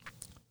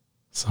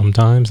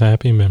Sometimes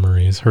happy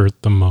memories hurt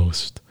the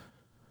most.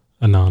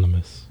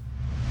 Anonymous.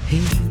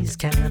 He's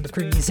kind of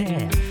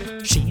crazy.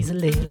 She's a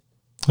little.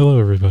 Hello,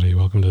 everybody.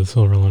 Welcome to the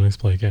Silver Linux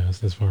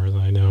Playcast. As far as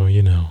I know,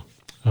 you know.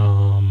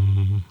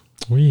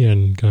 We are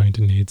going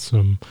to need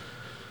some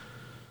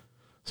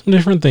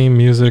different theme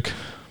music.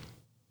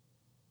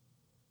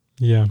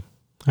 Yeah.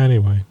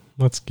 Anyway,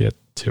 let's get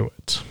to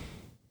it.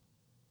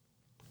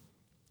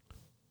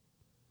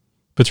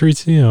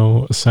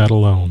 Patrizio sat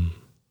alone,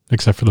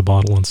 except for the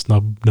bottle and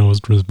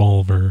snub-nosed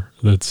revolver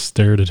that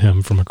stared at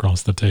him from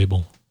across the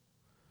table.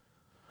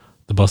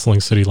 The bustling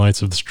city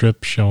lights of the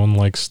Strip shone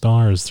like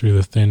stars through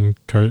the thin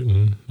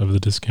curtain of the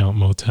discount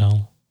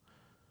motel.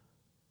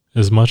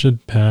 As much as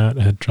Pat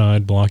had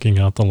tried blocking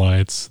out the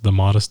lights, the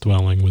modest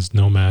dwelling was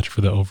no match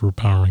for the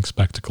overpowering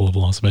spectacle of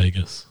Las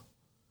Vegas.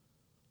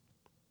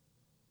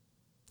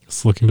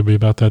 "It's looking to be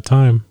about that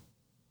time,"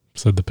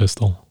 said the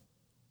pistol.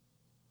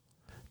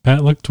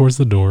 Pat looked towards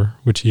the door,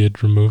 which he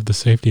had removed the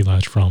safety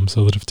latch from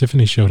so that if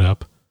Tiffany showed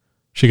up,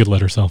 she could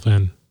let herself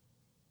in.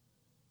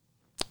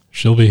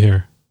 "She'll be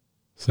here,"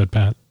 said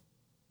Pat.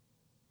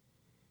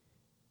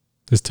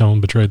 His tone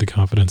betrayed the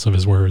confidence of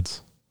his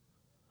words.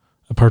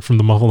 Apart from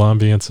the muffled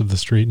ambience of the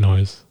street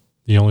noise,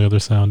 the only other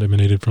sound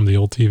emanated from the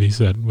old TV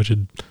set, which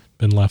had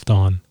been left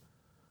on,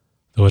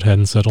 though it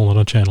hadn't settled on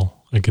a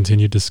channel, and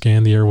continued to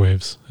scan the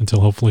airwaves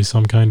until hopefully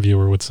some kind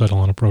viewer would settle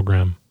on a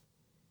program.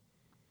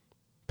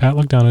 Pat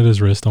looked down at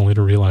his wrist only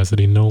to realize that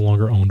he no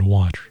longer owned a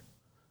watch.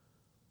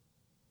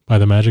 By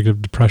the magic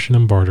of depression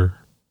and barter,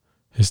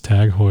 his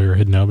Tag Heuer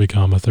had now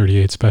become a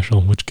 38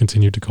 Special, which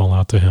continued to call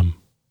out to him.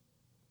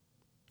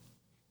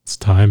 "It's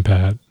time,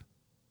 Pat.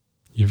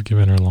 You've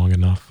given her long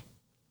enough."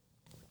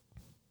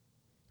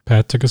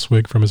 Pat took a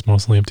swig from his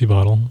mostly empty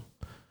bottle,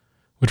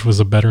 which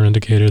was a better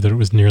indicator that it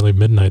was nearly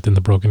midnight than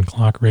the broken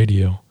clock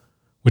radio,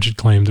 which had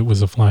claimed it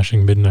was a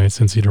flashing midnight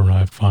since he'd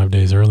arrived 5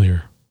 days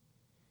earlier.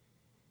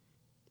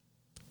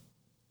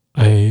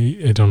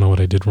 I don't know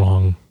what I did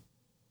wrong,"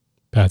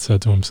 Pat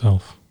said to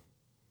himself.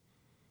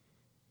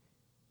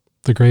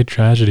 The great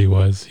tragedy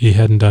was he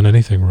hadn't done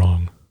anything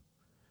wrong.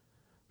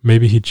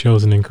 Maybe he'd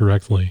chosen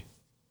incorrectly.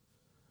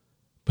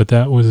 But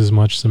that was as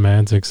much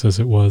semantics as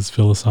it was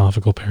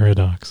philosophical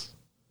paradox.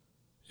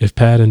 If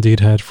Pat indeed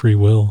had free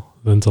will,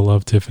 then to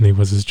love Tiffany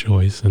was his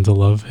choice, and to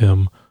love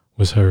him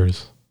was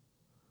hers.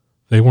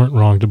 They weren't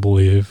wrong to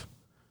believe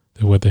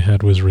that what they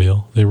had was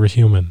real. They were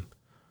human.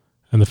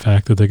 And the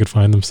fact that they could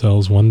find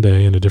themselves one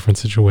day in a different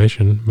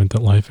situation meant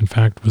that life in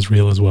fact was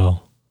real as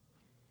well.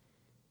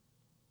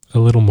 "A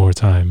little more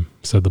time,"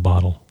 said the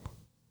bottle.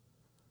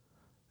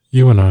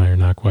 "You and I are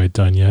not quite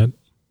done yet."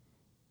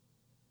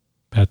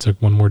 Pat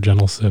took one more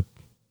gentle sip.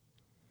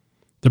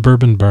 The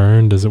bourbon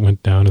burned as it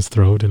went down his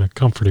throat in a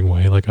comforting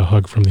way, like a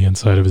hug from the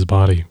inside of his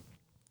body.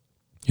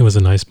 It was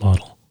a nice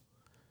bottle.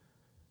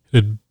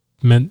 It had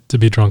meant to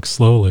be drunk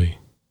slowly.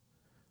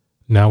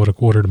 Now at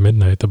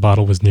 1:15 the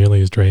bottle was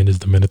nearly as drained as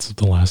the minutes of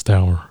the last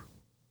hour.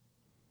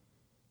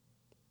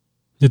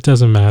 "It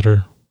doesn't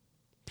matter,"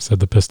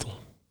 said the pistol.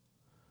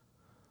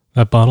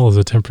 "That bottle is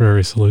a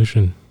temporary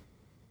solution."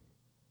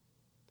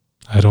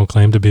 "I don't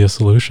claim to be a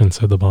solution,"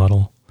 said the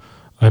bottle.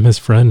 "I'm his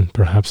friend,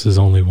 perhaps his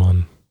only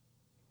one."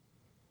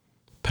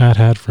 Pat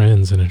had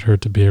friends, and it hurt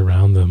to be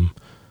around them.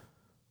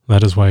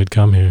 That is why he'd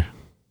come here.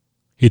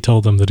 He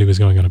told them that he was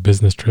going on a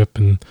business trip,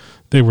 and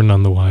they were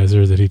none the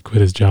wiser that he'd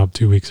quit his job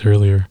 2 weeks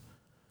earlier,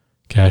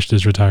 cashed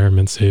his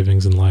retirement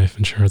savings and life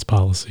insurance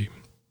policy.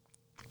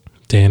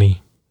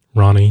 Danny,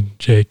 Ronnie,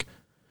 Jake,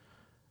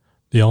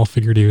 they all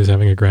figured he was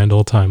having a grand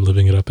old time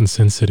living it up in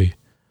Sin City,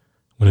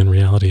 when in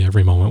reality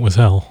every moment was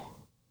hell.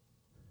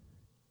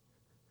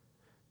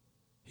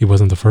 He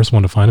wasn't the first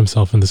one to find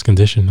himself in this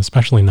condition,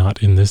 especially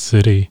not in this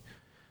city.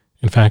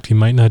 In fact, he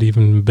might not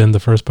even have been the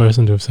first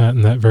person to have sat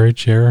in that very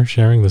chair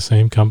sharing the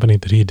same company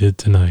that he did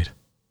tonight.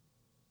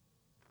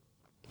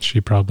 "She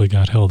probably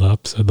got held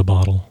up," said the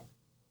bottle.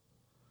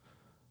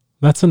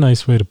 "That's a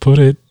nice way to put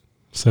it,"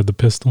 said the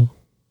pistol.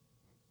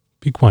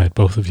 "Be quiet,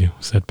 both of you,"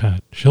 said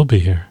Pat. "She'll be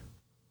here."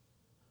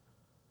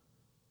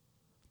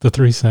 The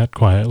three sat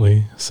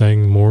quietly,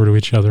 saying more to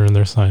each other in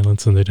their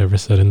silence than they'd ever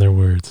said in their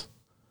words,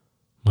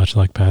 much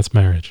like Pat's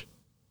marriage.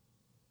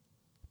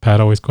 Pat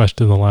always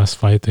questioned the last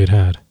fight they'd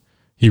had.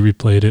 He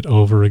replayed it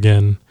over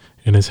again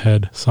in his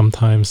head.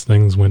 Sometimes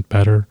things went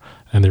better,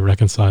 and they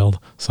reconciled.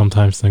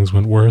 Sometimes things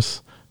went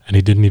worse, and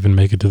he didn't even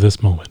make it to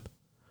this moment.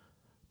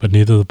 But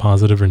neither the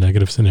positive or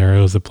negative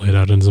scenarios that played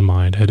out in his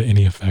mind had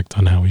any effect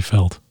on how he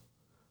felt.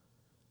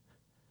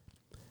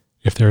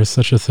 If there is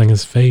such a thing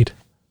as fate,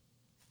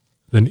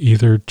 then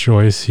either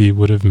choice he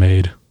would have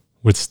made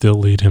would still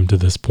lead him to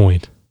this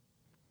point.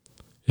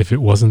 If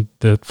it wasn't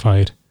that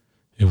fight,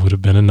 it would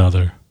have been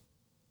another.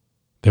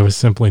 There was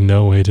simply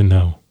no way to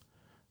know.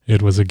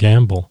 It was a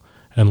gamble,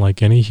 and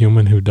like any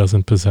human who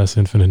doesn't possess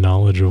infinite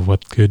knowledge of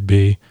what could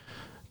be,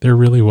 there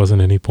really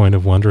wasn't any point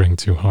of wondering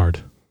too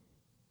hard.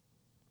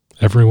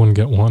 Everyone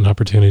got one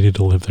opportunity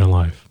to live their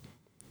life,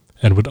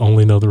 and would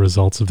only know the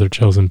results of their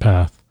chosen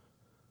path.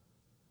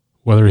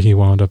 Whether he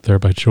wound up there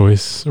by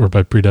choice or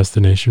by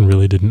predestination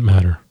really didn't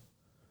matter.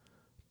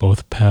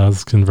 Both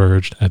paths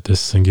converged at this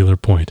singular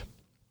point.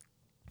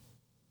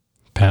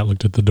 Pat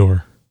looked at the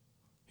door.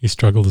 He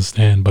struggled to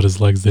stand, but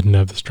his legs didn't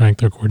have the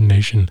strength or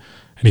coordination,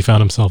 and he found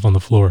himself on the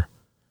floor.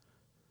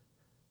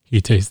 He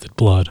tasted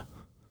blood,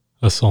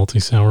 a salty,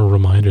 sour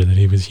reminder that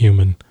he was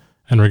human,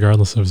 and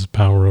regardless of his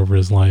power over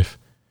his life,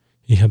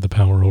 he had the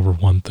power over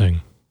one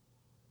thing.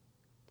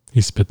 He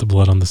spit the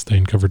blood on the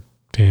stain-covered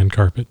tan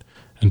carpet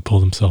and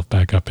pulled himself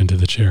back up into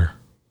the chair.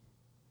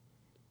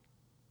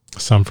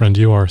 "Some friend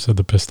you are," said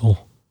the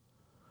pistol,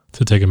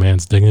 "to take a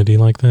man's dignity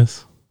like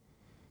this."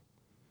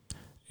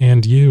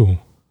 "And you,"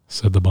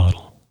 said the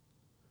bottle.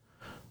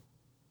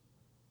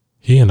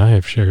 "He and I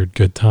have shared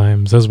good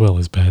times as well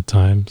as bad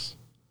times.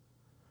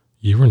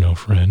 You were no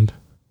friend.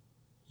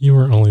 You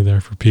were only there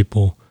for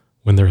people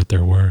when they're at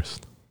their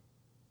worst."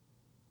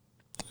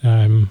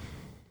 I'm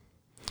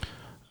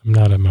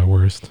not at my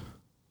worst,"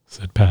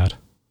 said Pat.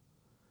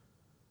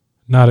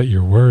 "Not at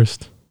your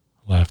worst,"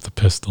 laughed the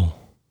pistol.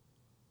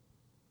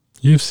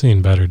 "You've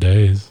seen better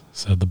days,"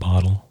 said the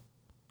bottle.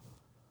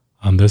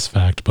 On this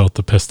fact, both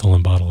the pistol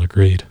and bottle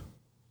agreed.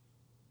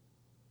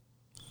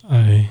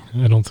 I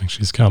don't think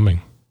she's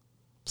coming,"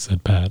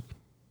 said Pat.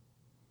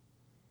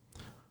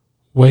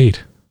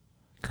 "Wait,"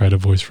 cried a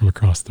voice from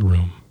across the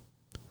room.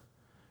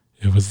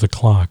 It was the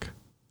clock,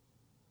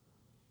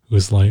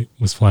 whose light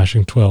was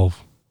flashing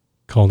 12,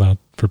 called out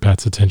for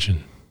Pat's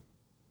attention.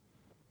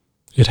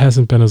 "It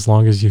hasn't been as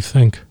long as you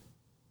think."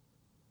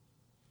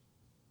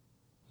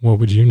 "What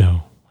would you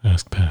know?"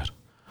 asked Pat.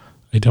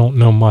 "I don't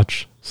know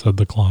much," said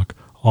the clock.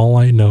 "All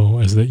I know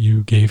is that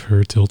you gave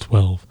her till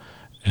 12,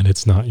 and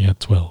it's not yet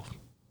 12.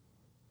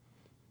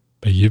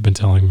 "But you've been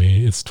telling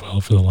me it's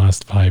 12 for the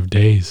last 5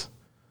 days,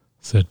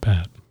 said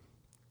Pat.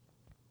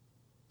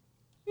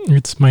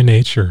 "It's my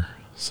nature,"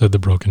 said the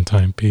broken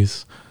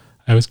timepiece.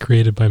 "I was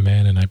created by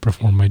man and I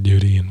perform my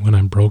duty, and when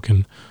I'm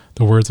broken,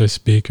 the words I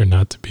speak are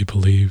not to be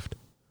believed."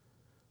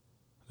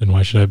 "Then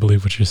why should I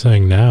believe what you're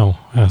saying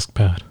now?" asked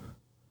Pat.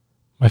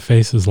 "My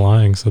face is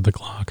lying," said the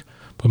clock,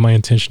 "but my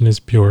intention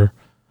is pure.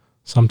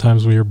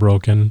 Sometimes we are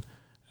broken,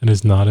 and it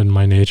is not in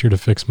my nature to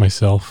fix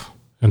myself,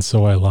 and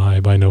so I lie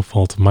by no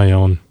fault of my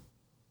own."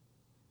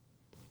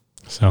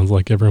 "Sounds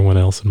like everyone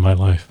else in my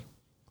life,"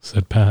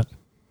 said Pat.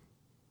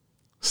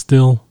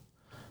 "Still,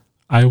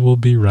 I will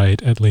be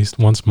right at least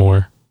once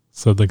more,"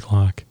 said the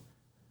clock.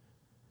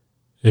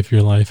 "If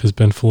your life has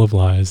been full of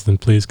lies, then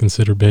please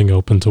consider being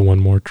open to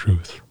one more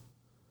truth.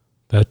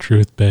 That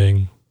truth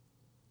being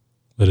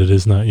that it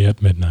is not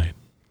yet midnight."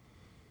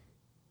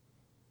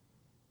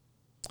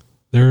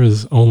 "There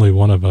is only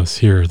one of us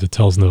here that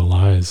tells no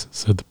lies,"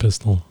 said the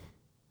pistol.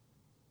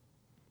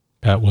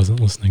 Pat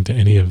wasn't listening to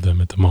any of them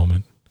at the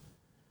moment.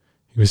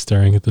 He was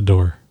staring at the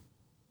door.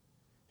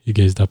 He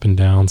gazed up and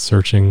down,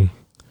 searching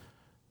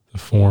the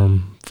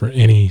form for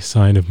any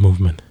sign of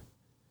movement.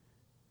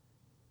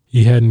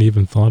 He hadn't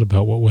even thought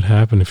about what would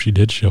happen if she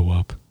did show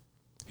up.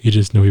 He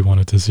just knew he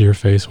wanted to see her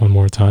face one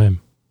more time.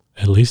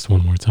 At least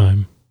one more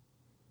time.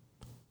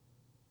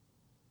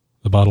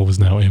 The bottle was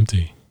now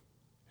empty.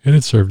 It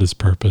had served its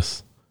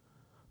purpose,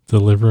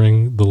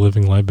 delivering the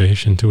living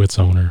libation to its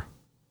owner.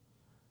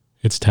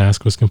 Its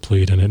task was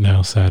complete, and it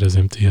now sat as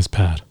empty as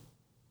Pat.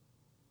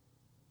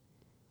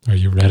 "Are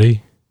you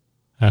ready?"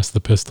 asked the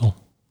pistol.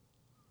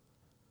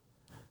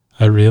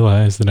 "I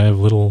realize that I have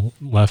little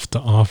left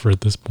to offer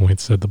at this point,"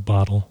 said the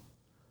bottle.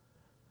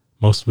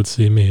 "Most would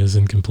see me as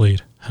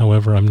incomplete.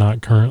 However, I'm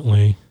not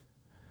currently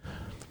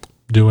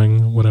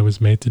doing what I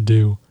was made to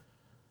do,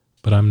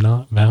 but I'm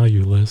not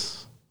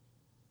valueless."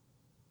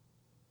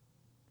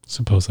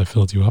 "Suppose I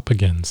filled you up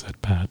again,"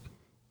 said Pat.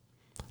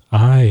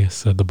 "Aye,"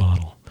 said the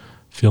bottle.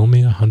 "Fill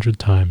me 100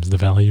 times. The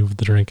value of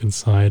the drink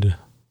inside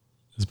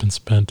has been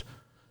spent,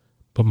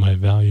 but my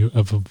value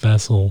of a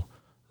vessel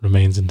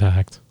remains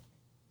intact."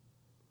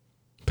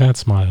 Pat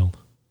smiled.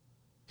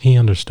 He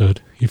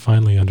understood. He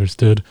finally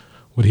understood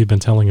what he'd been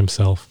telling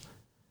himself.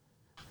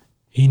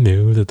 He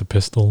knew that the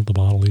pistol, the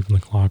bottle, even the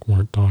clock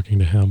weren't talking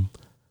to him.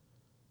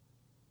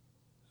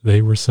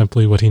 They were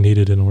simply what he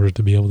needed in order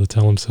to be able to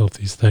tell himself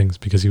these things,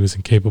 because he was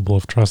incapable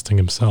of trusting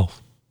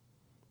himself.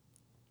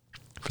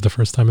 For the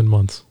first time in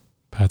months,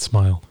 Pat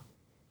smiled.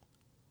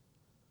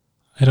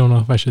 "I don't know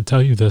if I should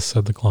tell you this,"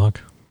 said the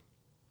clock.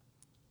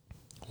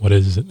 "What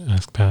is it?"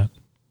 asked Pat.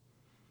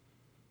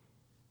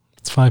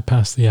 "It's 5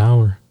 past the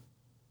hour,"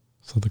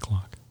 said the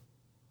clock.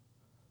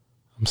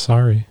 "I'm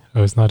sorry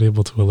I was not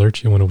able to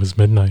alert you when it was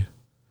midnight.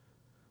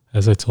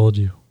 As I told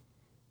you,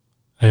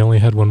 I only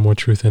had one more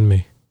truth in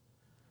me,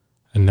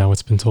 and now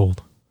it's been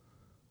told."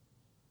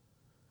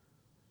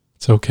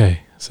 "It's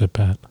okay," said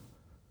Pat.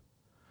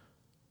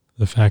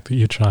 "The fact that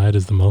you tried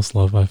is the most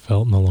love I've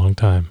felt in a long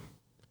time,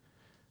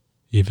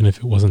 even if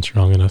it wasn't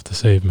strong enough to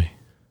save me."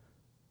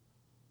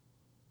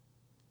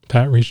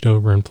 Pat reached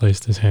over and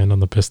placed his hand on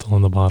the pistol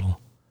and the bottle,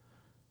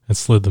 and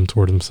slid them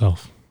toward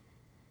himself.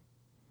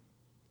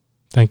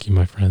 "Thank you,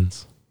 my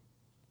friends,"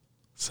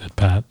 said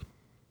Pat.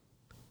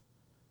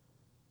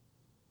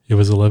 It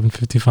was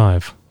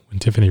 11:55 when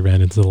Tiffany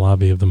ran into the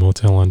lobby of the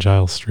motel on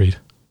Giles Street.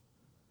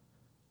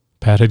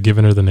 Pat had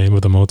given her the name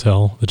of the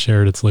motel that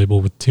shared its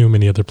label with too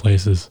many other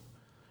places.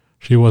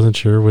 She wasn't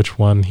sure which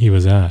one he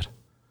was at,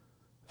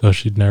 though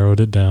she'd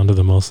narrowed it down to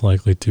the most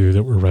likely two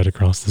that were right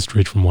across the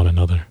street from one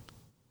another.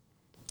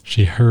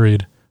 She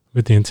hurried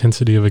with the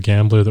intensity of a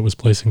gambler that was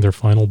placing their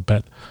final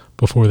bet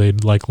before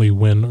they'd likely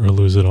win or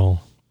lose it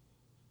all.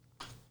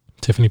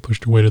 Tiffany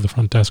pushed her way to the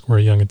front desk where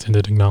a young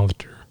attendant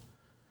acknowledged her.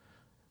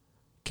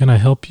 "Can I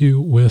help you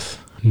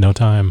with—" "No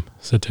time,"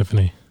 said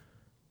Tiffany.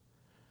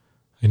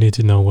 "I need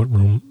to know what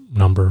room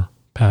number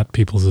Pat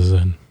Peoples is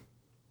in."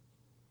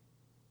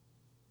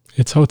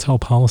 "It's hotel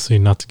policy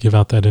not to give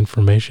out that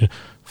information."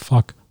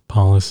 "Fuck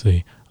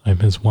policy. I'm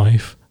his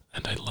wife,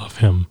 and I love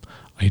him.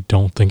 I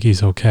don't think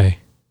he's okay."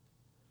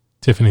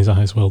 Tiffany's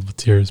eyes welled with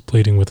tears,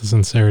 pleading with a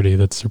sincerity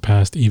that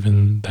surpassed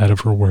even that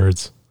of her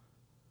words.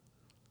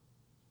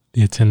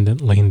 The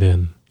attendant leaned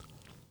in,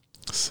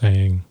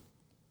 saying,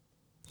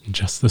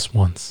 "Just this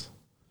once.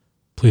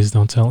 Please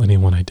don't tell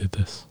anyone I did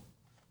this."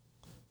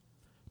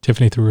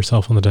 Tiffany threw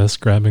herself on the desk,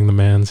 grabbing the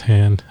man's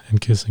hand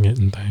and kissing it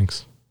in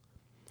thanks.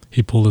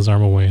 He pulled his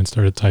arm away and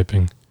started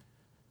typing.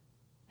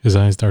 His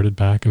eyes darted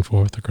back and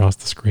forth across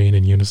the screen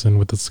in unison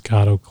with the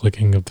staccato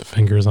clicking of the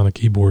fingers on a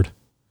keyboard.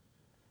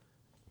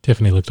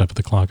 Tiffany looked up at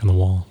the clock on the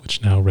wall,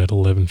 which now read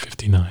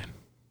 11:59.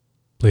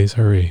 "Please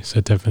hurry,"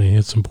 said Tiffany.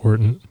 "It's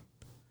important."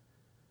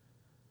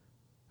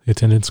 The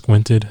attendant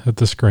squinted at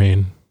the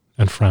screen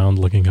and frowned,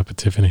 looking up at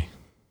Tiffany.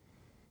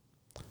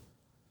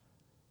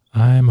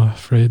 "I'm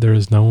afraid there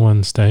is no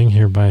one staying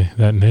here by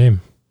that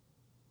name."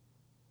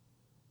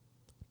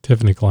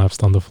 Tiffany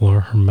collapsed on the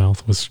floor. Her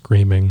mouth was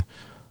screaming,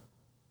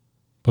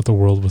 but the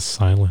world was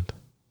silent.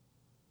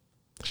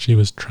 She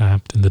was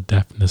trapped in the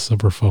deafness of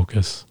her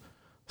focus,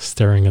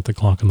 staring at the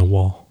clock on the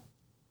wall.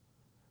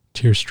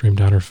 Tears streamed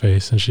down her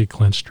face, and she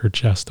clenched her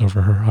chest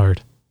over her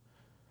heart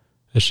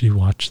as she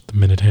watched the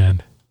minute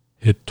hand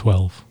hit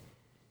 12.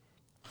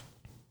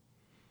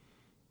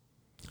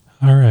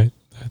 All right,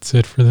 that's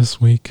it for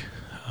this week.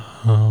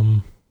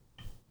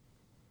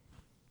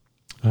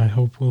 I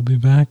hope we'll be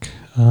back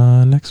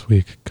next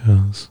week,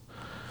 because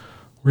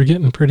we're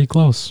getting pretty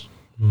close.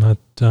 But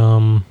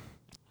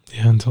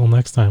until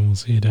next time, we'll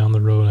see you down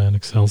the road at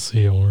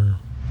Excelsior.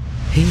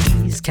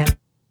 He's